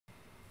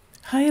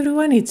Hi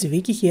everyone, it's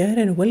Vicky here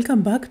and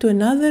welcome back to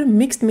another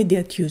Mixed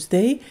Media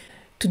Tuesday.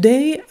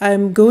 Today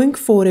I'm going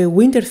for a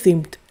winter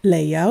themed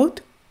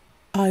layout.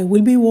 I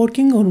will be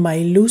working on my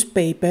loose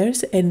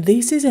papers and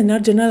this is an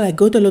art journal. I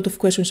got a lot of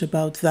questions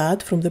about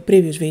that from the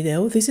previous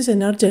video. This is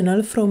an art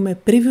journal from a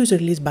previous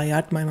release by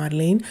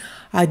Marlene.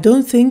 I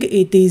don't think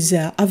it is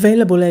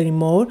available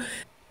anymore.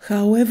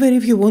 However,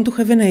 if you want to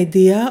have an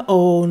idea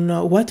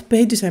on what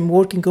pages I'm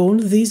working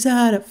on, these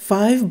are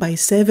 5 by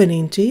 7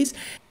 inches.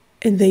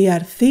 And they are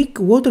thick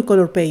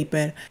watercolor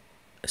paper.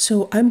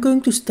 So I'm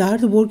going to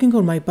start working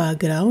on my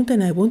background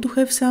and I want to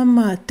have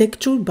some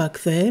texture back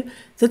there.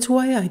 That's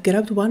why I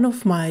grabbed one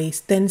of my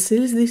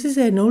stencils. This is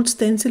an old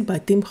stencil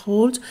by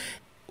Holtz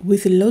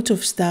with lots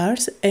of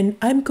stars and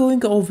I'm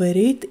going over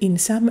it in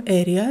some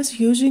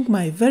areas using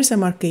my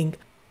Versamark ink.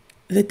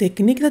 The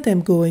technique that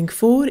I'm going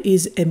for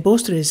is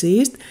embossed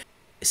resist,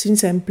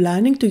 since I'm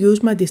planning to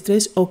use my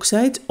distress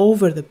oxides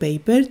over the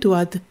paper to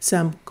add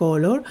some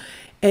color.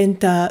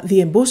 And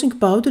the embossing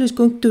powder is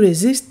going to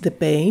resist the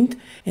paint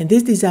and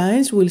these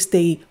designs will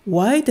stay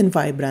white and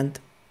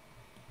vibrant.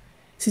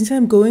 Since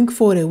I'm going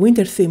for a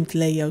winter themed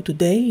layout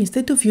today,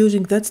 instead of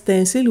using that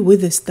stencil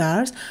with the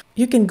stars,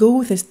 you can go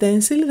with a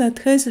stencil that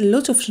has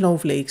lots of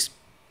snowflakes.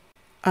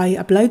 I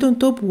applied on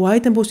top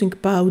white embossing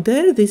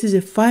powder. This is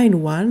a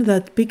fine one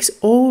that picks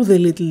all the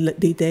little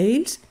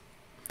details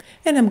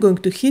and I'm going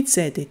to heat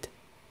set it.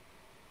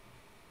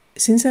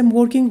 Since I'm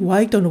working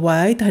white on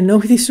white, I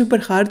know it is super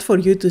hard for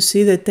you to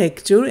see the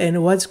texture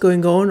and what's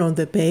going on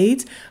the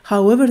page.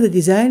 However, the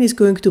design is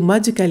going to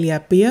magically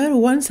appear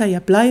once I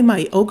apply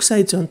my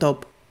oxides on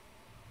top.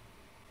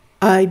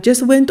 I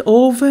just went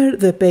over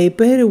the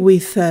paper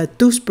with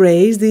 2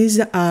 sprays. These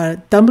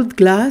are Tumbled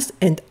glass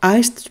and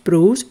iced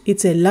spruce.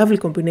 It's a lovely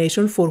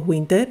combination for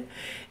winter.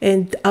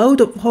 And out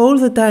of all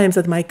the times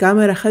that my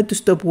camera had to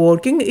stop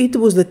working, it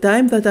was the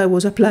time that I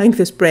was applying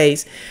the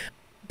sprays.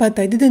 But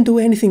I didn't do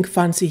anything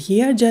fancy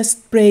here,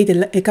 just sprayed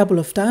a couple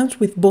of times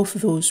with both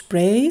those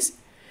sprays.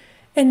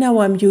 And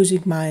now I'm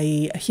using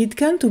my heat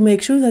gun to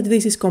make sure that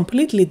this is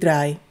completely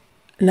dry.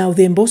 Now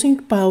the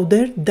embossing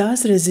powder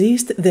does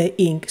resist the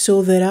ink,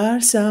 so there are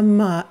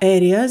some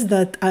areas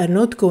that are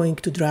not going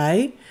to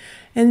dry.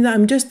 And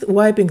I'm just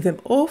wiping them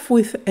off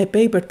with a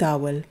paper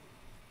towel.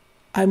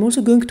 I'm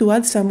also going to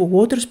add some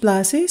water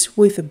splashes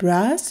with a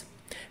brush.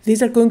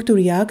 These are going to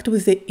react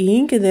with the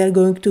ink and they are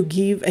going to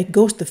give a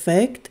ghost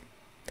effect.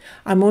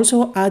 I'm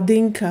also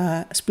adding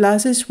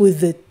splashes with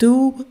the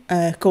 2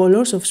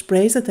 colors of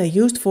sprays that I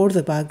used for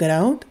the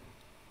background.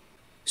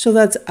 So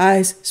that's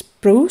ice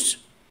spruce.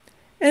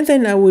 And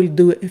then I will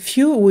do a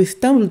few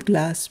with tumbled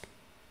glass.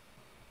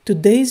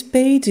 Today's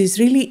page is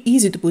really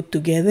easy to put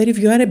together. If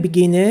you are a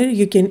beginner,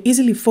 you can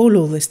easily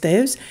follow the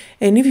steps.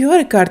 And if you are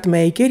a card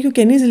maker, you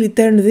can easily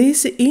turn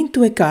this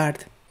into a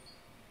card.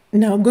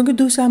 Now I'm going to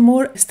do some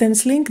more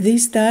stenciling.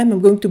 This time I'm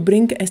going to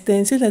bring a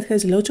stencil that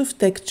has lots of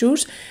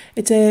textures.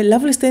 It's a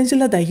lovely stencil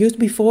that I used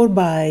before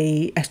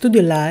by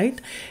Studio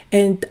Light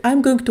and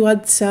I'm going to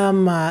add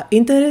some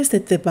interest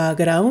at the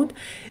background.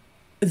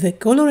 The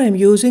color I'm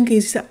using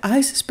is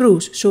ice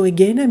spruce, so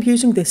again I'm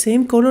using the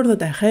same color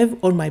that I have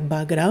on my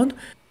background,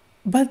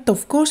 but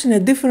of course in a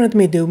different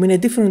medium, in a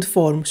different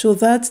form, so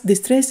that's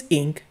distress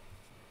ink.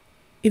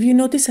 If you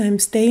notice, I'm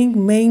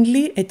staying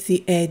mainly at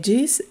the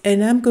edges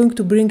and I'm going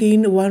to bring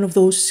in one of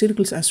those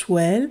circles as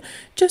well,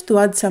 just to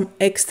add some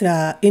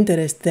extra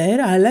interest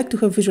there. I like to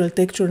have visual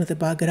texture in the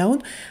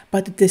background,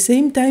 but at the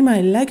same time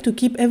I like to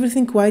keep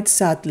everything quite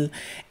subtle.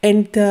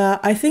 And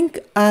I think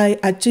I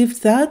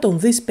achieved that on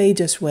this page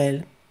as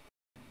well.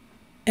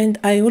 And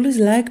I always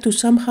like to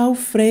somehow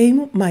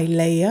frame my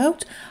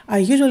layout. I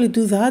usually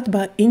do that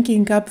by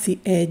inking up the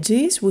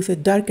edges with a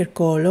darker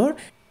color.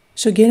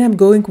 So again I'm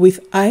going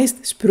with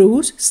iced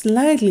spruce,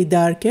 slightly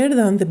darker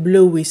than the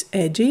bluish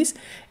edges,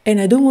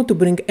 and I don't want to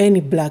bring any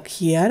black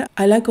here.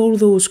 I like all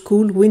those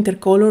cool winter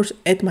colors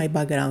at my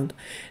background.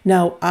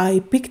 Now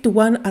I picked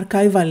one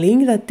Archival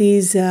ink that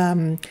is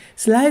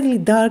slightly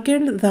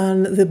darker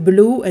than the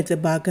blue at the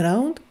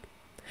background,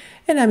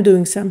 and I'm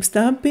doing some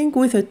stamping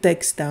with a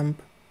text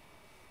stamp.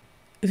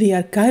 The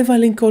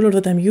Archival ink color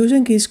that I'm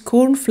using is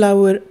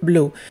Cornflower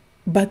blue.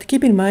 But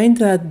keep in mind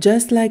that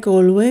just like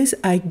always,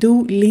 I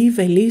do leave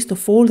a list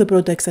of all the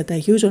products that I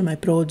use on my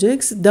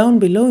projects down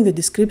below in the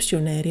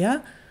description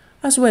area,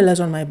 as well as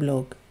on my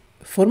blog.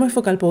 For my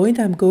focal point,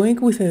 I'm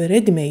going with a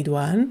ready-made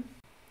one,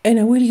 and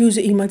I will use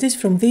images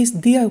from this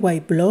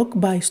DIY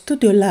blog by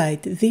Studio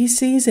Light.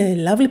 This is a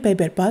lovely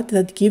paper pad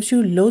that gives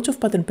you lots of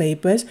pattern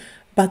papers,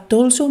 but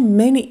also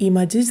many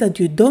images that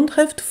you don't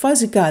have to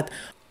fuzzy cut.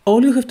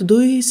 All you have to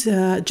do is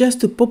just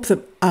to pop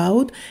them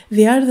out.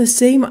 They are the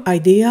same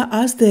idea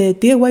as the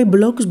DIY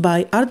blocks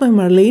by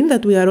Marlene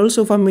that we are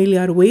also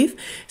familiar with,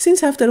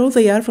 since after all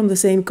they are from the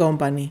same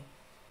company.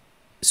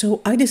 So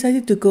I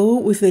decided to go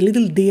with the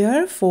little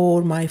deer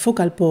for my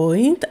focal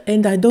point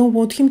and I don't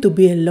want him to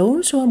be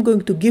alone, so I'm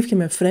going to give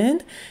him a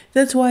friend.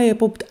 That's why I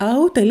popped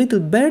out a little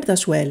bird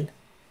as well.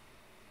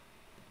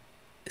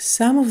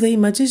 Some of the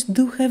images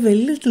do have a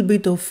little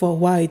bit of a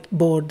white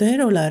border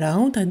all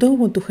around. I don't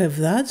want to have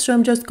that, so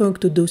I'm just going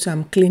to do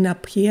some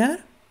cleanup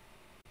here.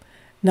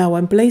 Now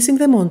I'm placing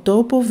them on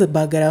top of the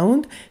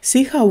background,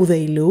 see how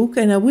they look,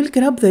 and I will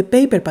grab the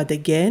paper pad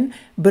again,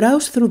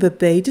 browse through the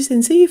pages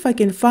and see if I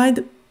can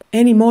find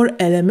any more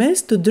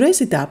elements to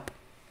dress it up.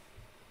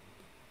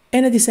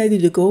 And I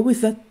decided to go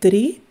with that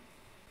tree.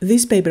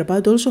 This paper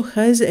pad also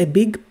has a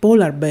big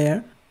polar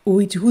bear,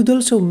 which would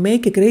also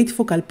make a great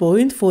focal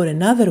point for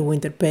another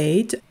winter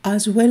page,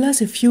 as well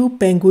as a few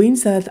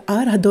penguins that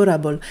are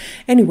adorable.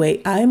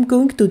 Anyway, I am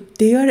going to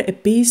tear a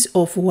piece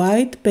of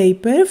white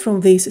paper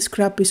from this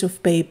scrap piece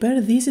of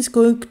paper. This is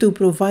going to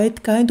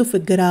provide kind of a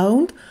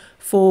ground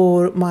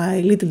for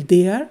my little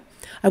deer.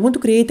 I want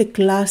to create a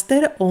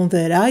cluster on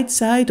the right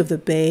side of the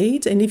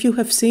page, and if you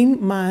have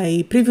seen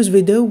my previous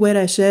video where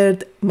I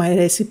shared my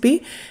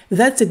recipe,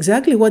 that's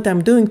exactly what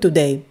I'm doing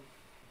today.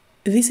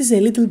 This is a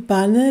little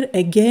banner.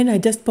 Again, I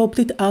just popped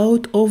it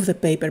out of the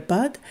paper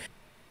pad,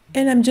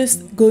 and I'm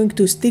just going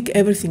to stick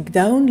everything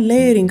down,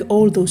 layering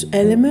all those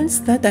elements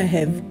that I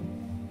have.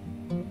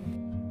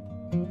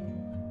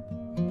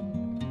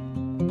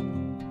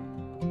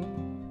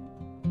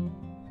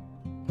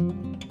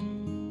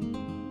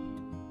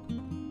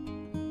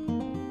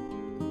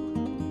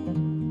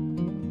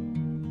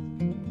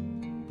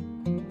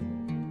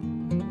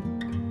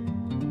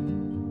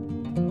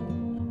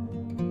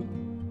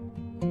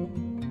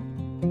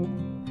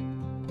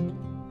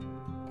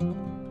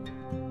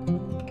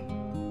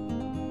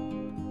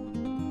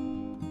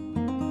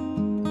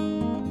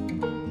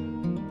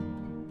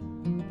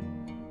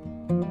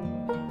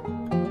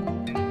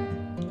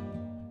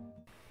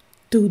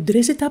 To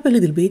dress it up a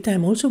little bit,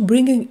 I'm also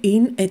bringing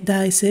in a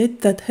die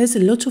set that has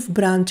lots of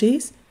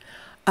branches.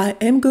 I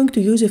am going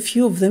to use a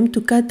few of them to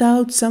cut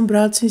out some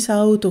branches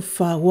out of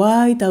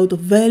white, out of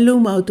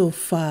vellum, out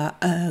of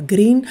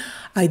green.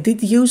 I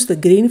did use the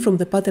green from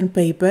the pattern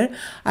paper.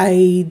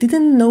 I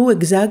didn't know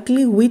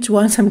exactly which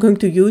ones I'm going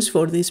to use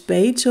for this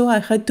page, so I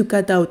had to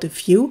cut out a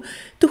few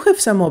to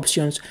have some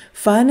options.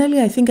 Finally,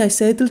 I think I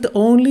settled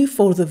only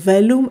for the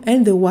vellum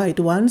and the white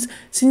ones,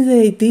 since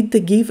they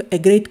did give a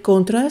great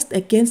contrast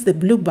against the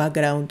blue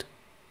background.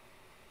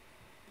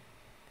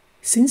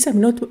 Since I'm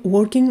not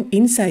working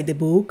inside the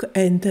book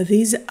and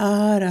these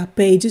are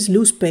pages,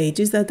 loose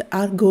pages that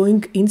are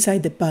going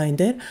inside the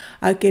binder,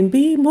 I can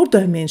be more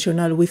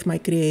dimensional with my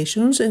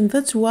creations, and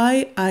that's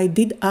why I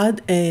did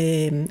add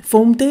a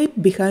foam tape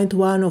behind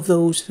one of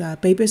those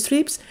paper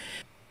strips.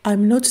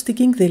 I'm not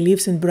sticking the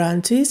leaves and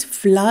branches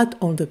flat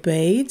on the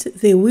page.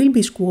 They will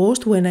be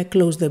squashed when I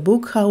close the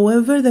book,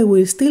 however they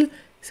will still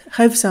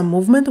have some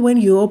movement when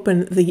you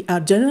open the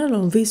art journal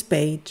on this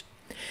page.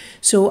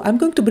 So I'm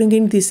going to bring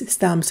in this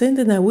stamp set,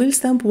 and I will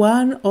stamp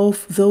one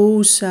of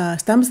those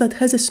stamps that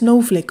has a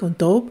snowflake on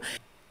top.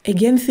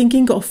 Again,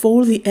 thinking of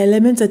all the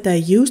elements that I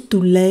used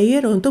to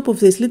layer on top of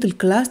this little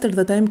cluster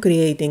that I'm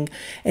creating.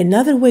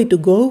 Another way to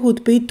go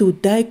would be to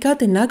die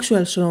cut an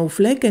actual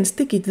snowflake and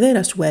stick it there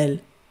as well.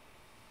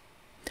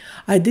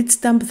 I did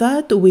stamp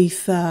that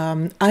with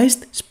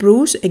iced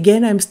spruce.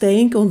 Again, I'm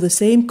staying on the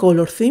same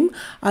color theme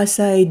as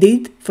I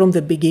did from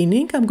the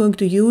beginning. I'm going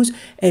to use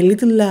a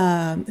little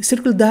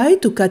circle die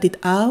to cut it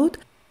out,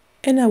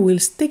 and I will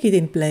stick it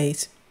in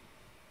place.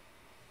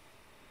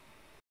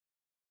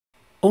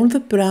 On the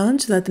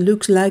branch that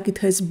looks like it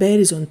has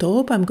berries on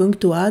top, I'm going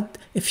to add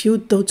a few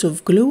dots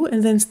of glue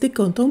and then stick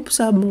on top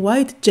some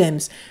white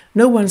gems.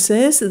 No one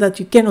says that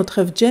you cannot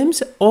have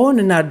gems on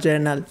an art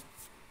journal.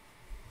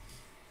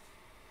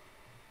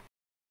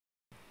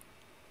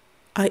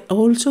 I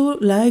also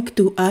like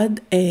to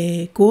add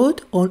a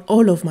quote on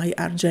all of my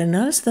art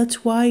journals.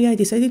 That's why I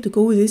decided to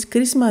go with these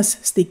Christmas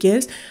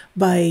stickers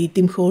by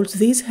Holtz.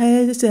 This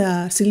has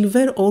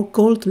silver or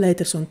gold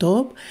letters on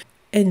top,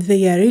 and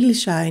they are really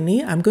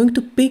shiny. I'm going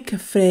to pick a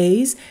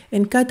phrase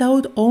and cut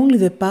out only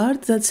the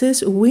part that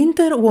says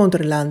Winter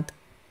Wonderland.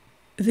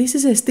 This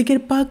is a sticker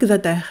pack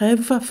that I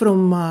have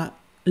from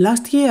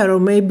last year, or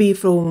maybe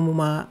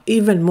from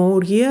even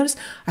more years.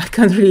 I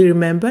can't really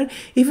remember.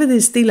 If it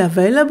is still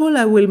available,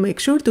 I will make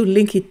sure to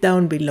link it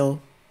down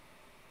below.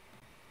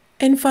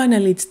 And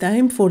finally, it's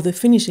time for the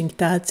finishing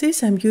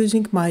touches. I'm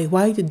using my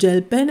white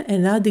gel pen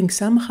and adding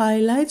some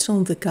highlights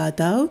on the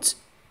cutouts.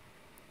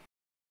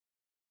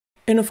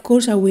 And of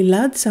course, I will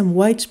add some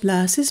white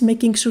splashes,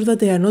 making sure that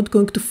they are not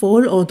going to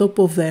fall on top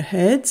of their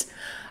heads.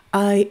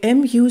 I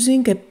am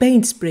using a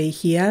paint spray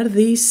here.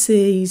 This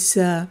is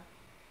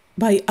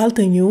by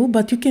Altenew,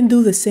 but you can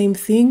do the same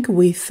thing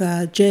with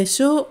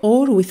gesso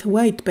or with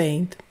white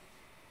paint.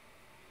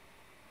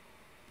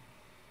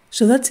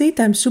 So that's it.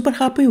 I'm super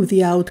happy with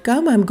the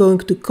outcome. I'm going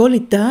to call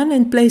it done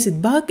and place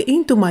it back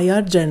into my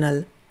art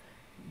journal.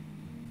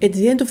 At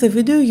the end of the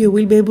video you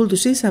will be able to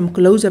see some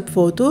close-up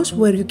photos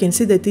where you can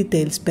see the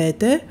details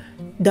better.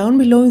 Down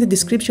below in the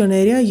description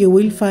area you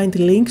will find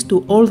links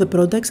to all the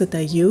products that I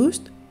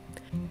used.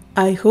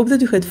 I hope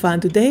that you had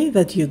fun today,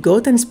 that you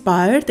got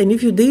inspired, and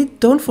if you did,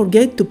 don't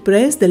forget to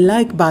press the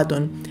like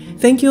button.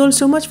 Thank you all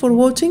so much for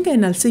watching,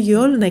 and I'll see you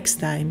all next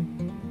time.